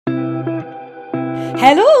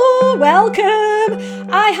Hello, welcome.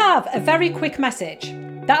 I have a very quick message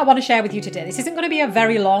that I want to share with you today. This isn't going to be a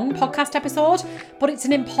very long podcast episode, but it's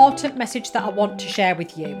an important message that I want to share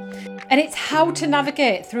with you. And it's how to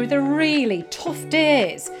navigate through the really tough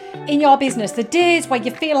days in your business, the days where you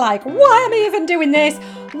feel like, why am I even doing this?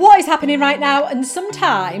 What is happening right now? And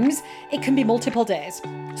sometimes it can be multiple days.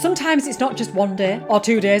 Sometimes it's not just 1 day or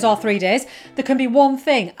 2 days or 3 days. There can be one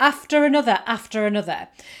thing after another.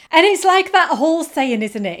 And it's like that whole saying,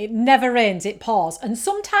 isn't it? It never rains, it pours. And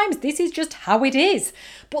sometimes this is just how it is.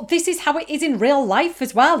 But this is how it is in real life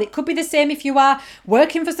as well. It could be the same if you are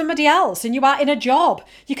working for somebody else and you are in a job.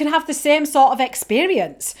 You can have the same sort of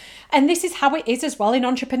experience. And this is how it is as well in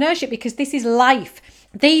entrepreneurship, because this is life.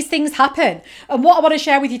 These things happen. And what I want to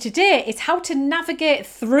share with you today is how to navigate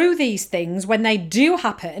through these things when they do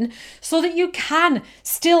happen so that you can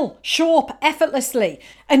still show up effortlessly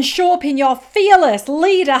and show up in your fearless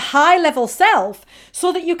leader, high-level self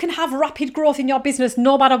so that you can have rapid growth in your business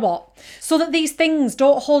no matter what. So that these things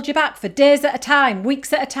don't hold you back for days at a time,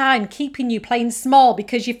 weeks at a time, keeping you playing small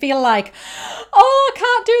because you feel like, oh, I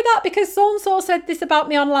can't do that because so-and-so said this about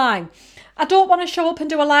me online. I don't want to show up and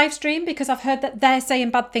do a live stream because I've heard that they're saying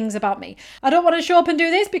bad things about me. I don't want to show up and do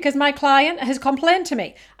this because my client has complained to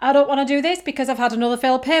me. I don't want to do this because I've had another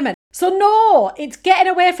failed payment. So no, it's getting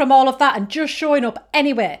away from all of that and just showing up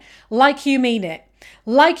anyway, like you mean it.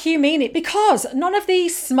 Like you mean it, because none of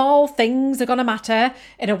these small things are going to matter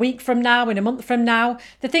in a week from now, in a month from now.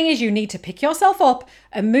 The thing is, you need to pick yourself up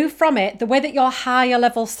and move from it the way that your higher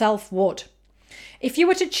level self would. If you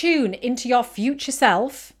were to tune into your future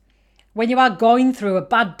self, when you are going through a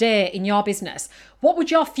bad day in your business, what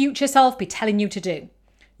would your future self be telling you to do?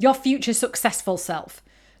 Your future successful self.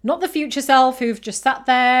 Not the future self who've just sat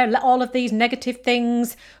there, let all of these negative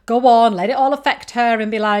things go on, let it all affect her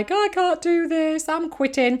and be like, I can't do this, I'm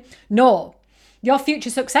quitting. No, your future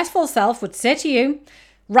successful self would say to you,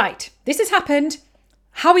 right, this has happened.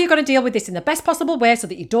 How are you going to deal with this in the best possible way so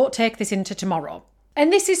that you don't take this into tomorrow?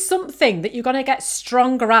 And this is something that you're going to get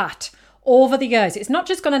stronger at over the years. It's not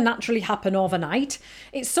just going to naturally happen overnight.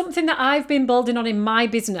 It's something that I've been building on in my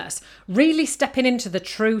business, really stepping into the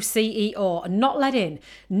true CEO and not letting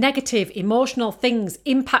negative emotional things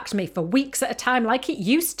impact me for weeks at a time like it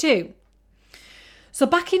used to. So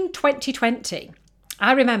back in 2020,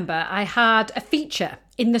 I remember I had a feature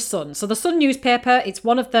in The Sun. So The Sun newspaper, it's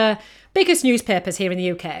one of the biggest newspapers here in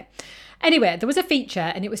the UK. Anyway, there was a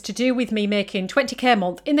feature and it was to do with me making 20k a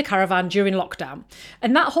month in the caravan during lockdown.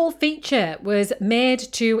 And that whole feature was made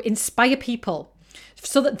to inspire people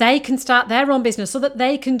so that they can start their own business, so that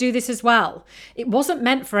they can do this as well. It wasn't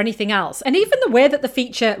meant for anything else. And even the way that the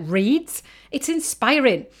feature reads, it's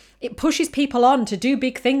inspiring. It pushes people on to do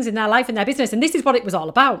big things in their life and their business. And this is what it was all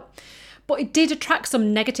about. But it did attract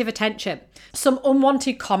some negative attention, some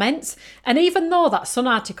unwanted comments. And even though that Sun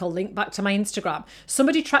article linked back to my Instagram,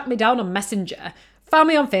 somebody tracked me down on Messenger, found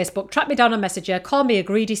me on Facebook, tracked me down on Messenger, called me a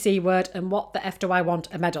greedy C word and what the F do I want,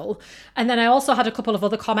 a medal. And then I also had a couple of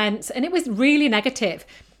other comments and it was really negative.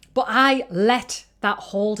 But I let that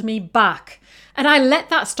hold me back. And I let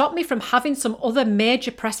that stop me from having some other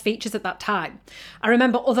major press features at that time. I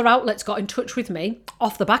remember other outlets got in touch with me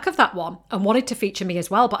off the back of that one and wanted to feature me as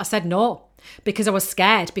well. But I said no, because I was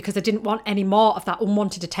scared, because I didn't want any more of that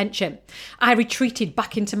unwanted attention. I retreated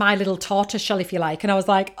back into my little tortoise shell, if you like. And I was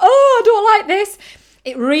like, oh, I don't like this.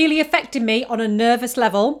 It really affected me on a nervous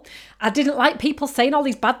level. I didn't like people saying all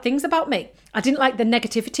these bad things about me. I didn't like the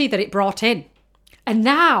negativity that it brought in. And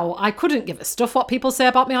now I couldn't give a stuff what people say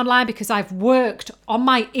about me online because I've worked on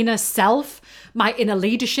my inner self, my inner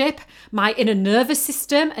leadership, my inner nervous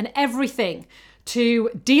system and everything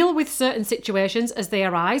to deal with certain situations as they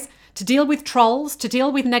arise, to deal with trolls, to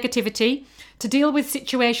deal with negativity, to deal with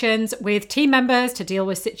situations with team members, to deal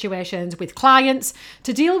with situations with clients,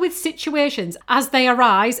 to deal with situations as they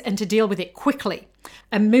arise and to deal with it quickly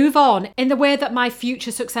and move on in the way that my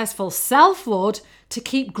future successful self would to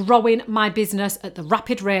keep growing my business at the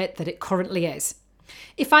rapid rate that it currently is.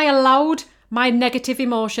 If I allowed my negative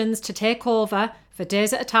emotions to take over for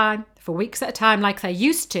days at a time, for weeks at a time like they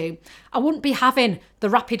used to, I wouldn't be having the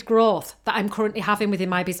rapid growth that I'm currently having within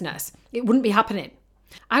my business. It wouldn't be happening.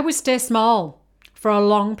 I would stay small for a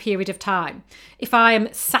long period of time. If I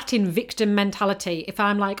am sat in victim mentality, if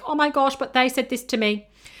I'm like, oh my gosh, but they said this to me.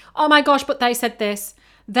 Oh my gosh, but they said this.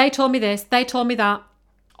 They told me this, they told me that.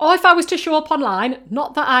 Or if I was to show up online,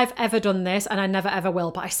 not that I've ever done this and I never ever will,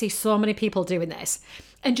 but I see so many people doing this,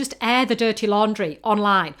 and just air the dirty laundry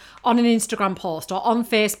online, on an Instagram post or on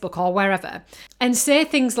Facebook or wherever, and say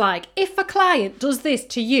things like, if a client does this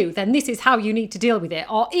to you, then this is how you need to deal with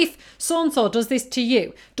it. Or if so-and-so does this to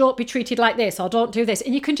you, don't be treated like this or don't do this.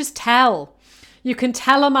 And you can just tell. You can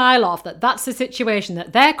tell a mile off that that's the situation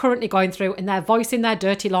that they're currently going through and they're voicing their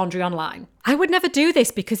dirty laundry online. I would never do this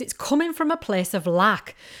because it's coming from a place of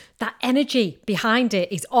lack. That energy behind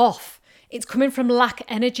it is off. It's coming from lack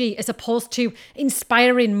energy as opposed to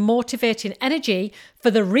inspiring, motivating energy for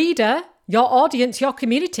the reader, your audience, your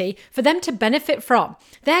community, for them to benefit from.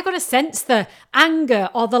 They're going to sense the anger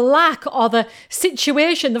or the lack or the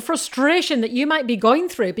situation, the frustration that you might be going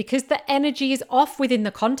through because the energy is off within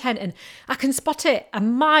the content, and I can spot it a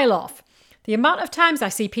mile off. The amount of times I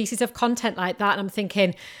see pieces of content like that and I'm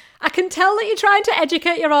thinking, I can tell that you're trying to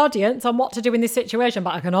educate your audience on what to do in this situation,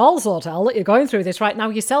 but I can also tell that you're going through this right now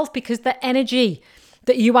yourself because the energy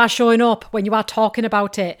that you are showing up when you are talking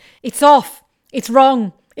about it, it's off, it's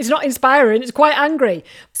wrong. It's not inspiring, it's quite angry.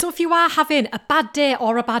 So if you are having a bad day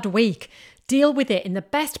or a bad week, deal with it in the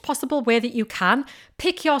best possible way that you can.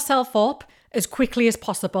 Pick yourself up as quickly as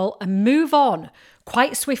possible and move on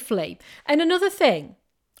quite swiftly. And another thing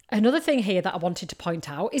here that I wanted to point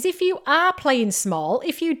out is if you are playing small,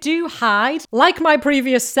 if you do hide, like my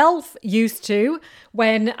previous self used to,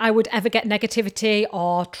 when I would ever get negativity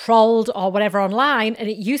or trolled or whatever online, and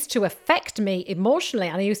it used to affect me emotionally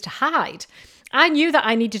and I used to hide, I knew that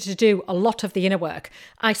I needed to do a lot of the inner work.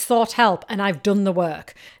 I sought help and I've done the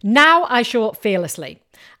work. Now I show up fearlessly.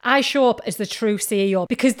 I show up as the true CEO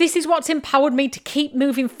because this is what's empowered me to keep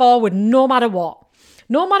moving forward no matter what.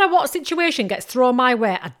 No matter what situation gets thrown my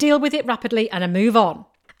way, I deal with it rapidly and I move on.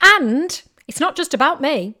 And it's not just about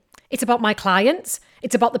me. It's about my clients.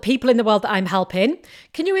 It's about the people in the world that I'm helping.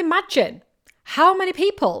 Can you imagine how many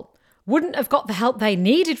people wouldn't have got the help they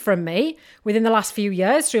needed from me within the last few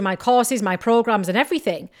years through my courses, my programs and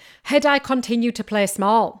everything, had I continued to play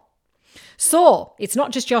small? So it's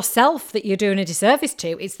not just yourself that you're doing a disservice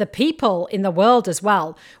to, it's the people in the world as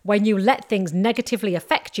well when you let things negatively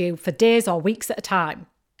affect you for days or weeks at a time.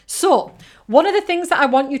 So one of the things that I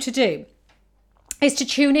want you to do is to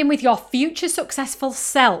tune in with your future successful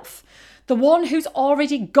self, the one who's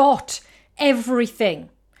already got everything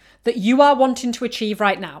that you are wanting to achieve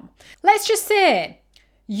right now. Let's just say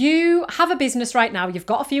you have a business right now, you've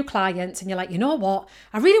got a few clients and you're like, you know what?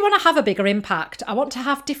 I really want to have a bigger impact. I want to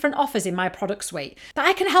have different offers in my product suite that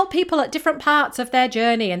I can help people at different parts of their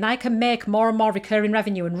journey and I can make more and more recurring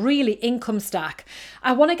revenue and really income stack.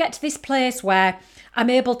 I want to get to this place where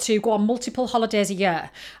I'm able to go on multiple holidays a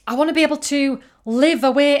year. I want to be able to live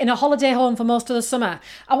away in a holiday home for most of the summer.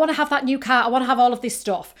 I want to have that new car. I want to have all of this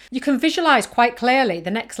stuff. You can visualize quite clearly the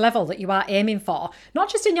next level that you are aiming for, not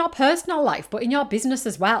just in your personal life, but in your business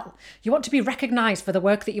as well. You want to be recognized for the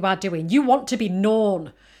work that you are doing. You want to be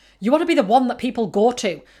known. You want to be the one that people go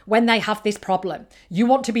to when they have this problem. You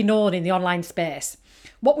want to be known in the online space.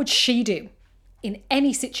 What would she do in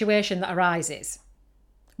any situation that arises?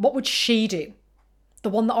 What would she do? The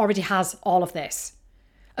one that already has all of this.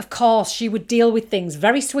 Of course, she would deal with things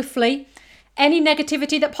very swiftly. Any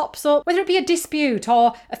negativity that pops up, whether it be a dispute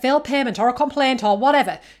or a failed payment or a complaint or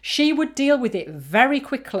whatever, she would deal with it very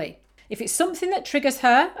quickly. If it's something that triggers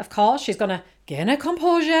her, of course, she's going to gain her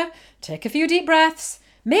composure, take a few deep breaths,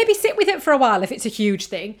 maybe sit with it for a while if it's a huge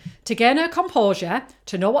thing, to gain her composure,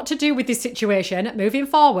 to know what to do with this situation moving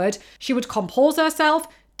forward. She would compose herself,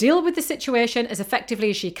 deal with the situation as effectively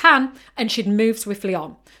as she can, and she'd move swiftly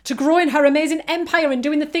on to grow in her amazing empire and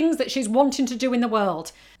doing the things that she's wanting to do in the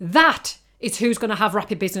world. That is who's going to have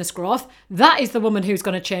rapid business growth. That is the woman who's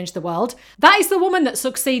going to change the world. That is the woman that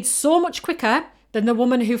succeeds so much quicker than the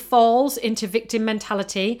woman who falls into victim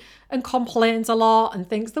mentality and complains a lot and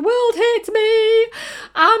thinks the world hates me.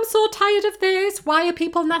 I'm so tired of this. Why are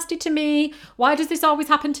people nasty to me? Why does this always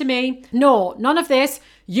happen to me? No, none of this.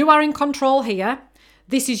 You are in control here.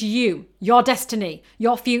 This is you, your destiny,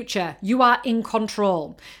 your future. You are in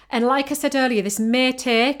control. And like I said earlier, this may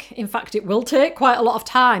take, in fact, it will take quite a lot of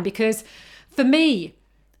time because for me,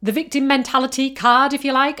 the victim mentality card, if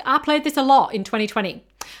you like, I played this a lot in 2020.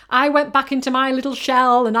 I went back into my little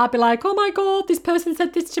shell and I'd be like, oh my God, this person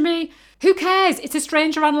said this to me. Who cares? It's a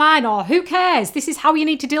stranger online, or who cares? This is how you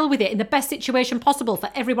need to deal with it in the best situation possible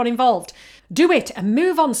for everyone involved. Do it and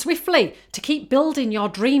move on swiftly to keep building your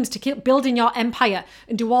dreams, to keep building your empire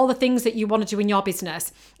and do all the things that you want to do in your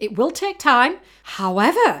business. It will take time.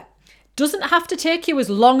 However, it doesn't have to take you as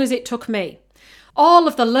long as it took me. All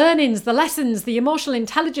of the learnings, the lessons, the emotional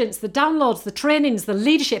intelligence, the downloads, the trainings, the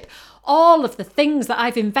leadership, all of the things that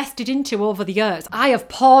I've invested into over the years. I have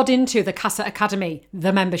poured into the CASA Academy,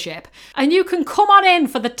 the membership. And you can come on in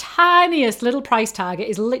for the tiniest little price tag. It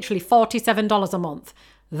is literally $47 a month.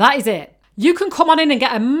 That is it. You can come on in and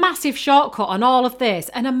get a massive shortcut on all of this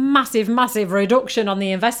and a massive, massive reduction on the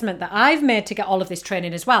investment that I've made to get all of this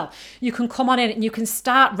training as well. You can come on in and you can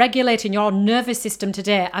start regulating your nervous system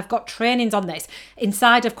today. I've got trainings on this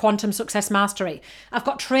inside of Quantum Success Mastery. I've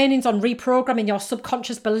got trainings on reprogramming your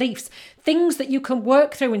subconscious beliefs, things that you can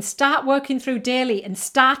work through and start working through daily, and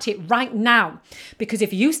start it right now. Because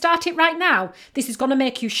if you start it right now, this is going to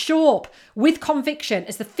make you show up with conviction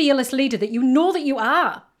as the fearless leader that you know that you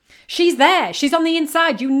are. She's there. She's on the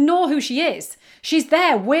inside. You know who she is. She's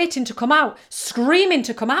there waiting to come out, screaming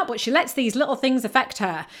to come out, but she lets these little things affect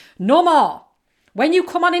her. No more. When you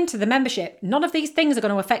come on into the membership, none of these things are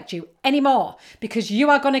going to affect you anymore, because you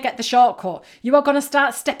are going to get the shortcut. You are going to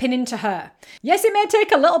start stepping into her. Yes, it may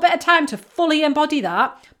take a little bit of time to fully embody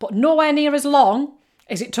that, but nowhere near as long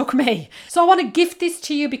as it took me. So I want to gift this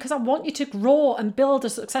to you because I want you to grow and build a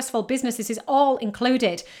successful business. This is all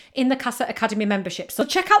included in the CASA Academy membership. So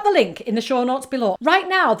check out the link in the show notes below. Right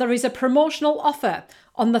now, there is a promotional offer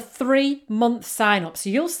on the 3-month sign up. So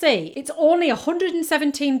you'll see it's only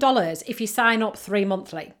 $117 if you sign up 3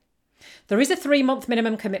 monthly. There is a 3-month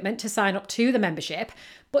minimum commitment to sign up to the membership,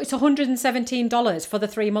 but it's $117 for the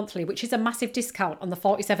 3 monthly, which is a massive discount on the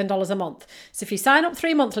 $47 a month. So if you sign up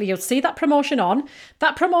 3 monthly, you'll see that promotion on.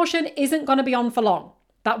 That promotion isn't going to be on for long.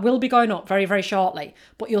 That will be going up very, very shortly,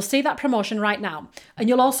 but you'll see that promotion right now. And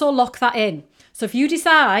you'll also lock that in. So if you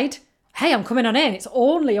decide, hey, I'm coming on in, it's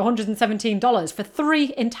only $117 for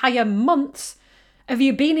 3 entire months of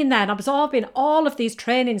you being in there and absorbing all of these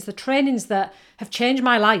trainings, the trainings that have changed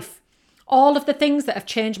my life. All of the things that have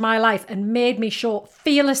changed my life and made me show up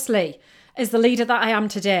fearlessly as the leader that I am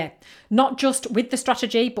today. Not just with the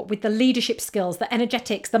strategy, but with the leadership skills, the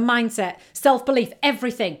energetics, the mindset, self-belief,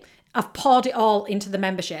 everything. I've poured it all into the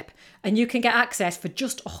membership, and you can get access for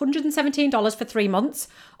just $117 for 3 months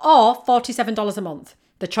or $47 a month.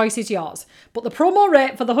 The choice is yours. But the promo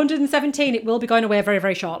rate for the $117, it will be going away very,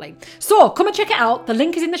 very shortly. So come and check it out. The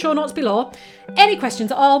link is in the show notes below. Any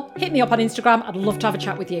questions at all, hit me up on Instagram. I'd love to have a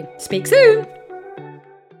chat with you. Speak soon.